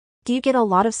Do you get a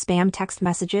lot of spam text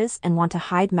messages and want to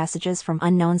hide messages from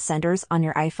unknown senders on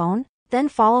your iPhone? Then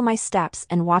follow my steps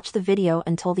and watch the video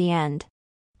until the end.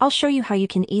 I'll show you how you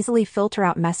can easily filter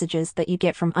out messages that you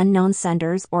get from unknown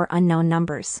senders or unknown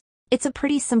numbers. It's a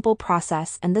pretty simple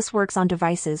process, and this works on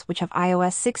devices which have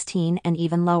iOS 16 and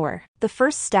even lower. The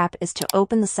first step is to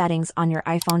open the settings on your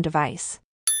iPhone device.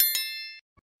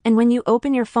 And when you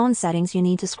open your phone settings, you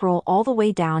need to scroll all the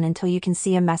way down until you can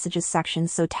see a messages section,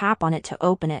 so tap on it to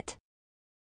open it.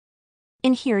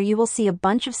 In here you will see a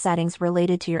bunch of settings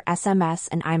related to your SMS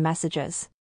and iMessages.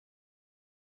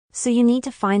 So you need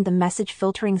to find the message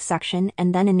filtering section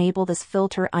and then enable this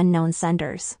filter unknown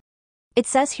senders. It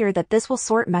says here that this will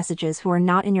sort messages who are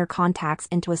not in your contacts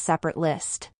into a separate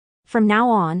list. From now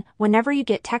on, whenever you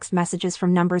get text messages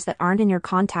from numbers that aren't in your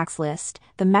contacts list,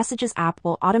 the Messages app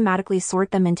will automatically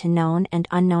sort them into known and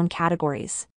unknown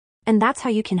categories. And that's how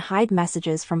you can hide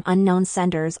messages from unknown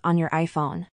senders on your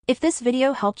iPhone. If this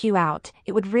video helped you out,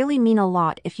 it would really mean a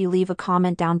lot if you leave a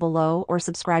comment down below or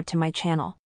subscribe to my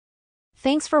channel.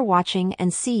 Thanks for watching,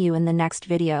 and see you in the next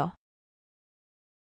video.